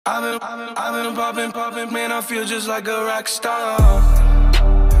I've been popping, man, I feel just like a rock star.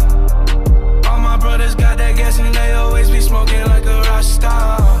 All my brothers got that gas and they always be smoking like a rock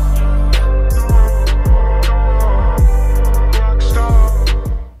star.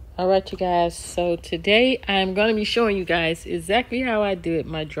 Alright, you guys, so today I'm going to be showing you guys exactly how I did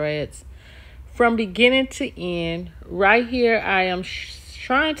my dreads from beginning to end. Right here I am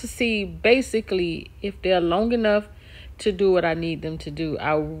trying to see basically if they're long enough to do what I need them to do.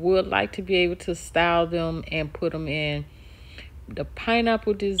 I would like to be able to style them and put them in the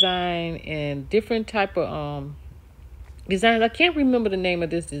pineapple design and different type of designs. I can't remember the name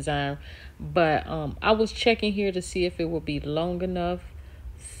of this design, but I was checking here to see if it would be long enough.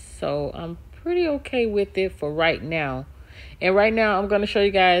 So I'm pretty okay with it for right now. And right now I'm going to show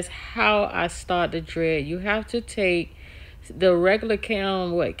you guys how I start the dread. You have to take the regular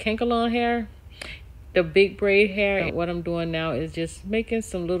cankalon hair, the big braid hair. And what I'm doing now is just making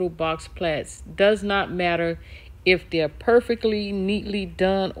some little box plaits. Does not matter if they're perfectly neatly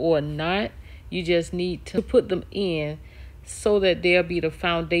done or not. You just need to put them in so that they'll be the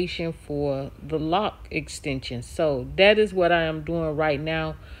foundation for the lock extension. So that is what I am doing right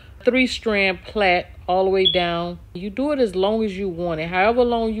now. 3-strand plait all the way down. You do it as long as you want it. However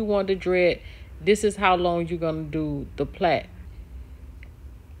long you want the dread, this is how long you're going to do the plait.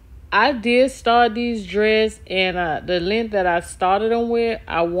 I did start these dreads, and the length that I started them with,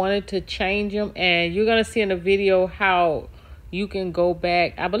 I wanted to change them, and you're going to see in the video how you can go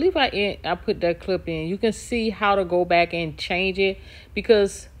back. I believe I put that clip in. You can see how to go back and change it,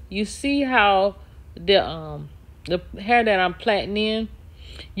 because you see how the hair that I'm plaiting in,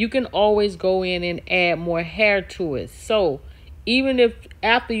 you can always go in and add more hair to it. So even if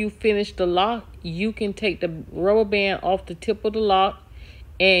after you finish the lock, you can take the rubber band off the tip of the lock,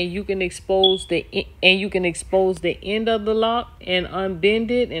 and you can expose the end of the lock and unbend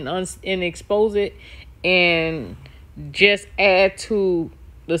it and expose it, and just add to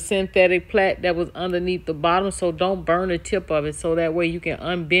the synthetic plait that was underneath the bottom. So don't burn the tip of it, so that way you can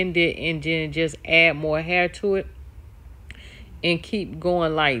unbend it and then just add more hair to it and keep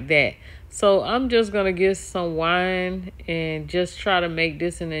going like that. So I'm just gonna get some wine and just try to make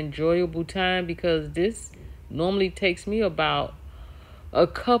this an enjoyable time, because this normally takes me about a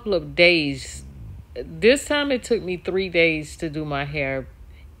couple of days. This time it took me 3 days to do my hair,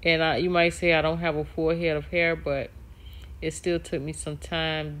 and you might say I don't have a full head of hair, but it still took me some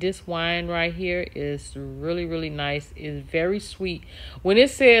time. This wine right here is really, really nice. It's very sweet. When it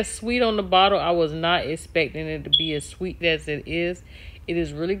says sweet on the bottle, I was not expecting it to be as sweet as it is. It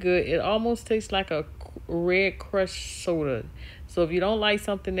is really good. It almost tastes like a red crushed soda. So if you don't like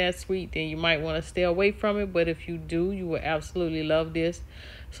something that sweet, then you might want to stay away from it. But if you do, you will absolutely love this.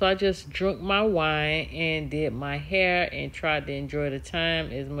 So I just drank my wine and did my hair and tried to enjoy the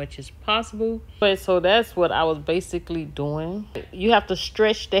time as much as possible. But so that's what I was basically doing. You have to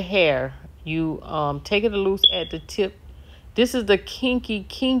stretch the hair. You take it loose at the tip. This is the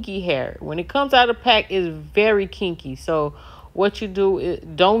kinky hair. When it comes out of the pack, it's very kinky. So what you do is,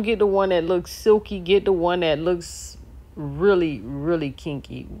 don't get the one that looks silky. Get the one that looks really, really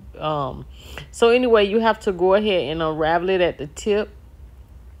kinky. So anyway, you have to go ahead and unravel it at the tip.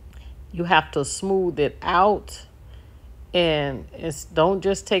 You have to smooth it out, and don't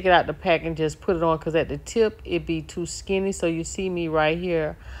just take it out the pack and just put it on, because at the tip it be too skinny. So you see me right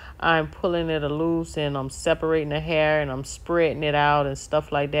here, I'm pulling it loose and I'm separating the hair and I'm spreading it out and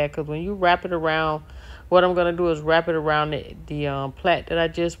stuff like that. Because when you wrap it around, what I'm going to do is wrap it around the plait that I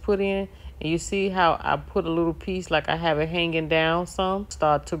just put in. And you see how I put a little piece like I have it hanging down some.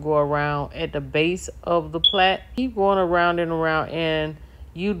 Start to go around at the base of the plait. Keep going around and around, and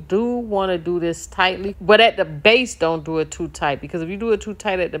you do want to do this tightly, but at the base, don't do it too tight, because if you do it too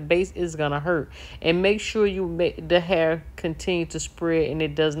tight at the base, it's going to hurt. And make sure you make the hair continue to spread and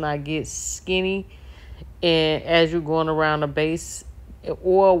it does not get skinny, and as you're going around the base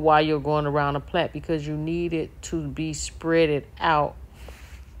or while you're going around the plait, because you need it to be spreaded out.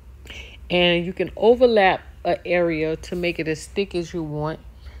 And you can overlap an area to make it as thick as you want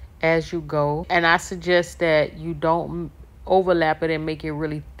as you go. And I suggest that you don't overlap it and make it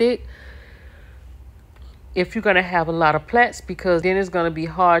really thick if you're going to have a lot of plaits, because then it's going to be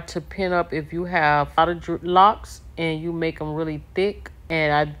hard to pin up if you have a lot of locks and you make them really thick.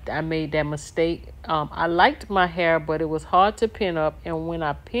 And I made that mistake. I liked my hair, but it was hard to pin up, and when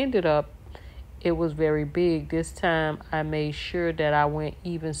I pinned it up, it was very big. This time I made sure that I went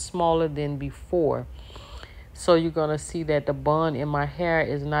even smaller than before. So you're going to see that the bun in my hair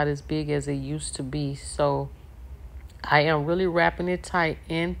is not as big as it used to be. So I am really wrapping it tight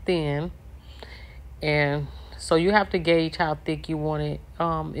and thin. And So you have to gauge how thick you want it.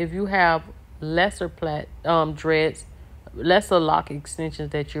 If you have lesser dreads, lesser lock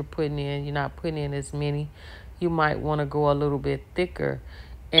extensions that you're putting in, you're not putting in as many, you might want to go a little bit thicker.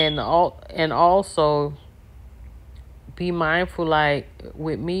 And also be mindful, like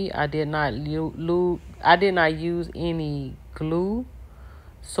with me, I did not use any glue.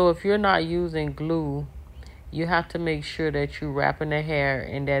 So if you're not using glue, you have to make sure that you're wrapping the hair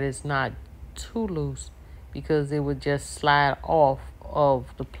and that it's not too loose, because it would just slide off of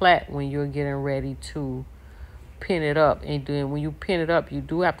the plait when you're getting ready to pin it up. And then when you pin it up, you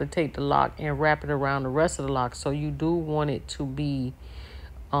do have to take the lock and wrap it around the rest of the lock. So you do want it to be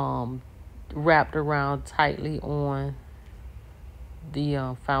wrapped around tightly on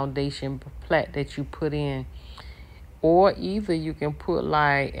the foundation plait that you put in. Or either you can put,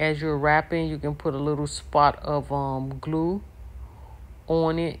 like, as you're wrapping, you can put a little spot of glue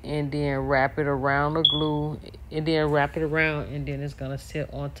on it and then wrap it around the glue and then wrap it around, and then it's going to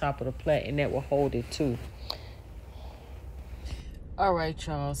sit on top of the plait, and that will hold it too. All right,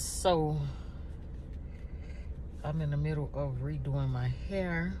 y'all. So I'm in the middle of redoing my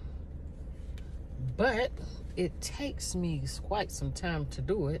hair, but it takes me quite some time to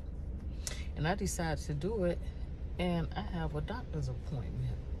do it, and I decided to do it. And I have a doctor's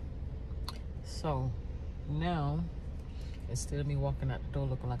appointment. So now, instead of me walking out the door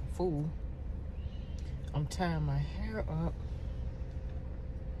looking like a fool, I'm tying my hair up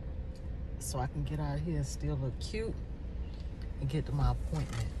so I can get out of here and still look cute and get to my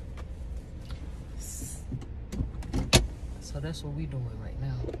appointment. So that's what we doing right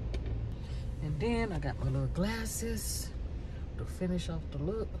now. And then I got my little glasses to finish off the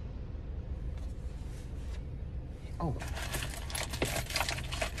look. Oh,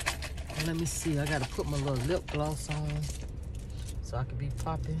 and let me see. I gotta put my little lip gloss on so I can be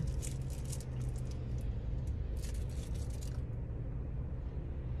popping.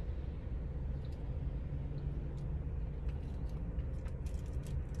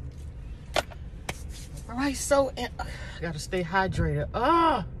 All right, so I gotta stay hydrated.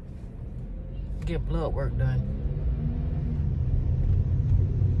 Get blood work done.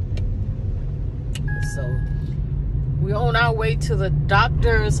 So we're on our way to the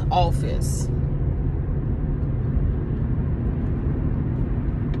doctor's office.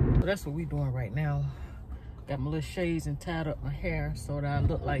 So that's what we're doing right now. Got my little shades and tied up my hair so that I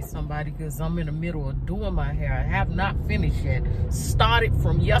look like somebody, because I'm in the middle of doing my hair. I have not finished yet. Started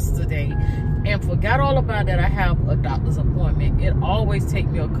from yesterday and forgot all about that I have a doctor's appointment. It always takes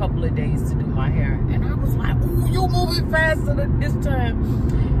me a couple of days to do my hair. And I was like, ooh, you moving faster than this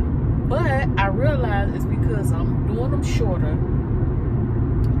time. But I realized it's because I'm doing them shorter,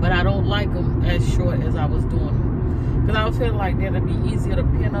 but I don't like them as short as I was doing them. Because I was feeling like that'd be easier to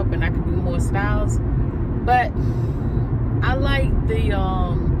pin up and I could do more styles. But I like the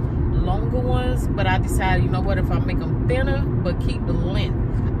longer ones, but I decided, you know what, if I make them thinner but keep the length,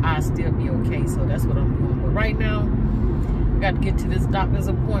 I'll still be okay. So that's what I'm doing. But right now, I got to get to this doctor's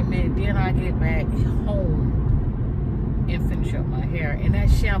appointment, then I get back home and finish up my hair. And that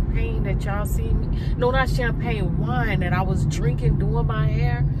champagne that y'all see me, no, not champagne, wine that I was drinking doing my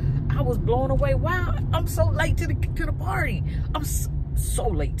hair, I was blown away. Wow, I'm so late to the party. I'm so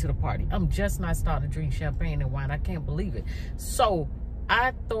late to the party. I'm just not starting to drink champagne and wine. I can't believe it. So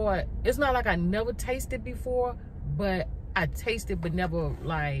I thought, it's not like I never tasted before, but I tasted but never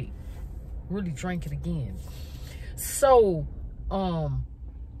like really drank it again. So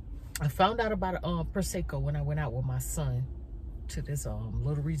I found out about Prosecco when I went out with my son to this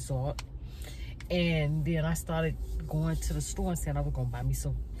little resort. And then I started going to the store and saying I was going to buy me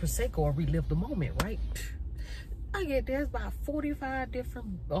some Prosecco and relive the moment, right? I get there's about 45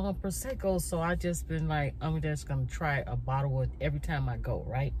 different Proseccos. So I just been like, I'm just going to try a bottle every time I go,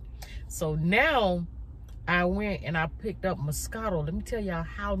 right? So now I went and I picked up Moscato. Let me tell y'all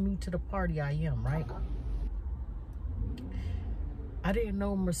how new to the party I am, right? I didn't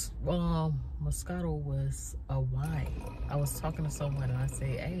know Moscato was a wine. I was talking to someone and I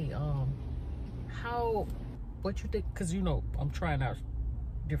say, hey, what you think? Because, you know, I'm trying out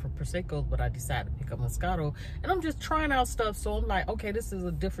different Proseccos, but I decided to pick up Moscato. And I'm just trying out stuff. So I'm like, okay, this is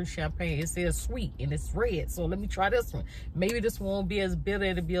a different champagne. It says sweet and it's red. So let me try this one. Maybe this one won't be as bitter.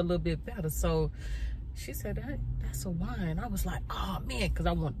 It'll be a little bit better. So she said, that's a wine. I was like, oh, man, because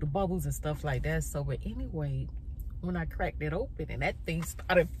I want the bubbles and stuff like that. So, but anyway, when I cracked it open and that thing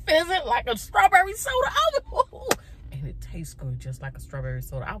started fizzing like a strawberry soda, and it tastes good just like a strawberry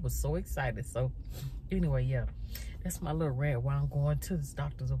soda. I was so excited. So anyway, yeah, that's my little rant while I'm going to this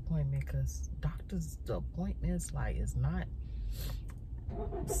doctor's appointment, because doctor's appointments, like, it's not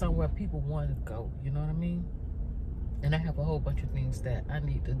somewhere people want to go, you know what I mean? And I have a whole bunch of things that I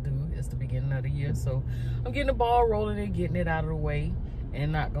need to do. It's the beginning of the year, so I'm getting the ball rolling and getting it out of the way,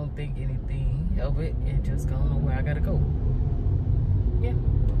 and not gonna think anything of it, and just gonna know where I gotta go. Yeah.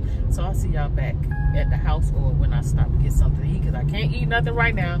 So I'll see y'all back at the house or when I stop to get something to eat, because I can't eat nothing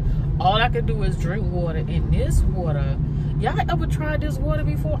right now. All I can do is drink water. And this water, y'all ever tried this water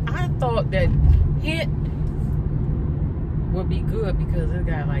before? I thought that Hint would be good because it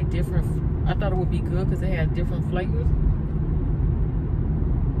got like different, I thought it would be good because it has different flavors.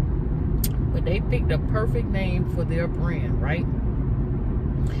 But they picked the perfect name for their brand, right?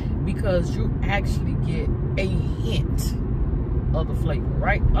 Because you actually get a hint of the flavor,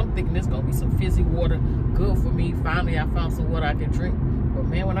 right? I'm thinking this gonna be some fizzy water, good for me. Finally, I found some water I can drink. But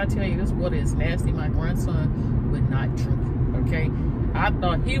man, when I tell you this water is nasty, my grandson would not drink it, okay? I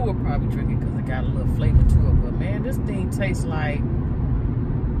thought he would probably drink it because it got a little flavor to it. But man, this thing tastes like,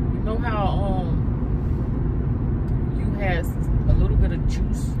 you know how you had a little bit of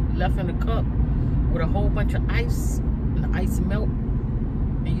juice left in the cup with a whole bunch of ice, and the ice melt,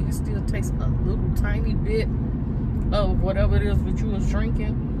 and you can still taste a little tiny bit of whatever it is that you was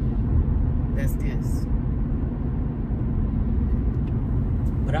drinking. That's this.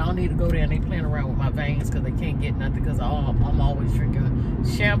 But I don't need to go there and they playing around with my veins because they can't get nothing, because I'm always drinking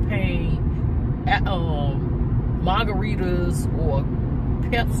champagne, margaritas, or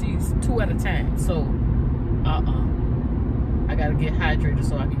Pepsis 2 at a time. So I gotta get hydrated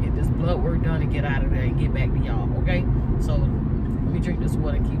so I can get this blood work done and get out of there and get back to y'all, okay? So let me drink this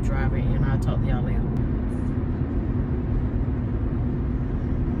water and keep driving, and I'll talk to y'all later.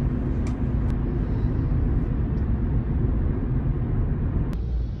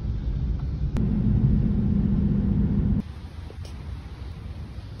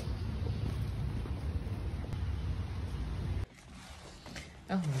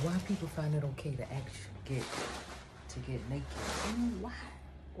 I don't know why people find it okay to actually get naked. I mean, why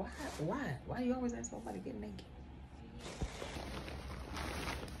you always ask somebody to get naked?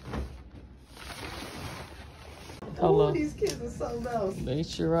 Hello. These kids are so nice. They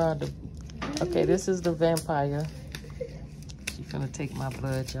sure are. Okay, this is the vampire. She's gonna take my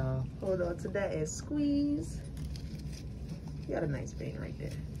blood, y'all. Hold on to that and squeeze. You got a nice vein right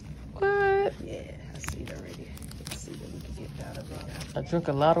there. What? Yeah, I see it already. Let's see what we can get out of it. I drink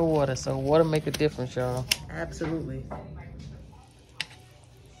a lot of water, so water make a difference, y'all. Absolutely.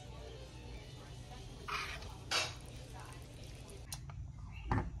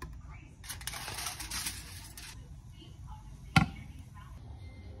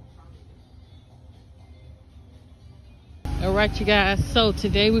 All right, you guys, so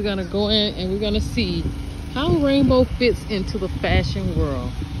today we're gonna go in and we're gonna see how rainbow fits into the fashion world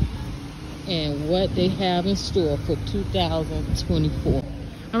and what they have in store for 2024.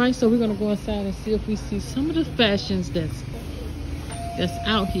 All right, so we're gonna go inside and see if we see some of the fashions that's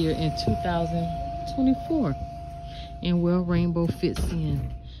out here in 2024 and where rainbow fits in.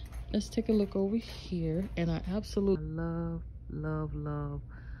 Let's take a look over here, and I absolutely love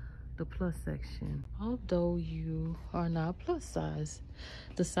the plus section. Although you are not plus size,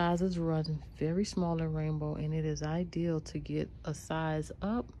 the sizes run very small in rainbow, and it is ideal to get a size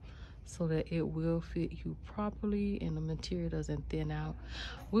up so that it will fit you properly and the material doesn't thin out.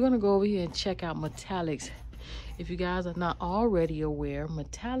 We're gonna go over here and check out metallics. If you guys are not already aware,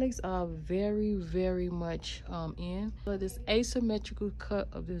 metallics are very much in. So this asymmetrical cut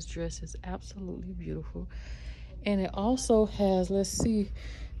of this dress is absolutely beautiful, and it also has, let's see,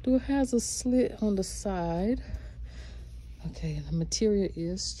 it has a slit on the side. Okay, the material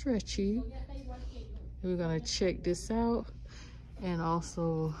is stretchy. We're gonna check this out. And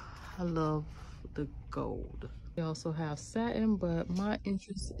also, I love the gold. We also have satin, but my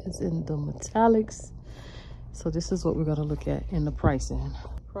interest is in the metallics. So this is what we're gonna look at in the pricing.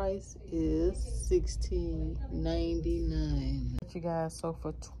 Price is $16.99. You guys, so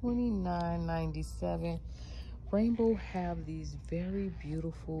for $29.97, Rainbow have these very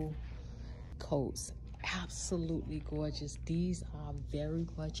beautiful coats. Absolutely gorgeous. These are very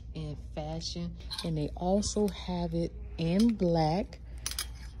much in fashion, and they also have it in black.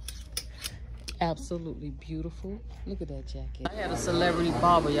 Absolutely beautiful. Look at that jacket. I had a celebrity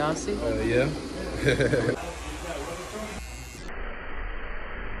barber, y'all see? Yeah.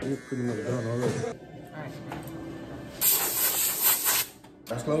 You're pretty much done already. All right.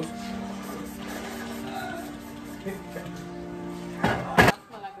 That's close?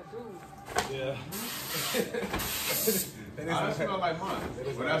 Yeah. I smell like mine.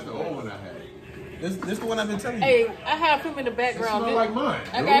 But that's the old one I had. This the one I've been telling you. Hey, I have him in the It background. smell like mine.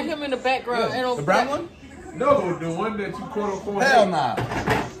 I got him in the background. Yeah. And The brown one? No, the one that you quote unquote. Hell nah.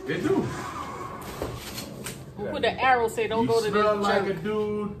 They do. Who put the arrow say don't go to You smell this like a church.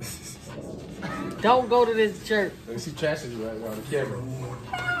 dude. Don't go to this church. Let me see trashes right now on the camera.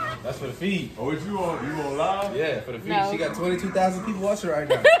 That's for the feed. Oh, what you on? You on live? Yeah, for the feed. No. She got 22,000 people watching right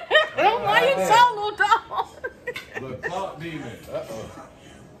now. Why you solo dog? The clock demon. Uh-oh.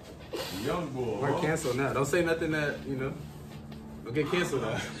 Young boy. We're huh? canceled now. Don't say nothing that, don't get canceled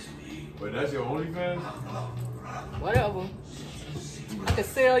now. Wait, that's your OnlyFans? Whatever. I can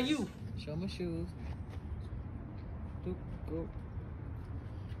sell you. Show my shoes. Go.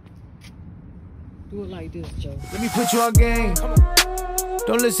 Do it like this, Joe. Let me put you on game.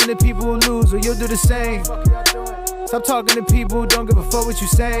 Don't listen to people who lose or you'll do the same. Stop talking to people who don't give a fuck what you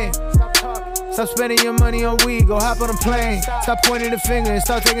saying. Stop spending your money on weed, go hop on a plane. Stop pointing the finger and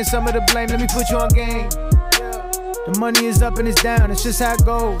start taking some of the blame. Let me put you on game. The money is up and it's down, it's just how it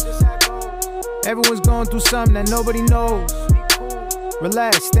goes. Everyone's going through something that nobody knows.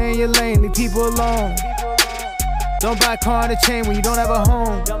 Relax, stay in your lane, leave people alone. Don't buy a car and a chain when you don't have a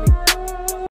home.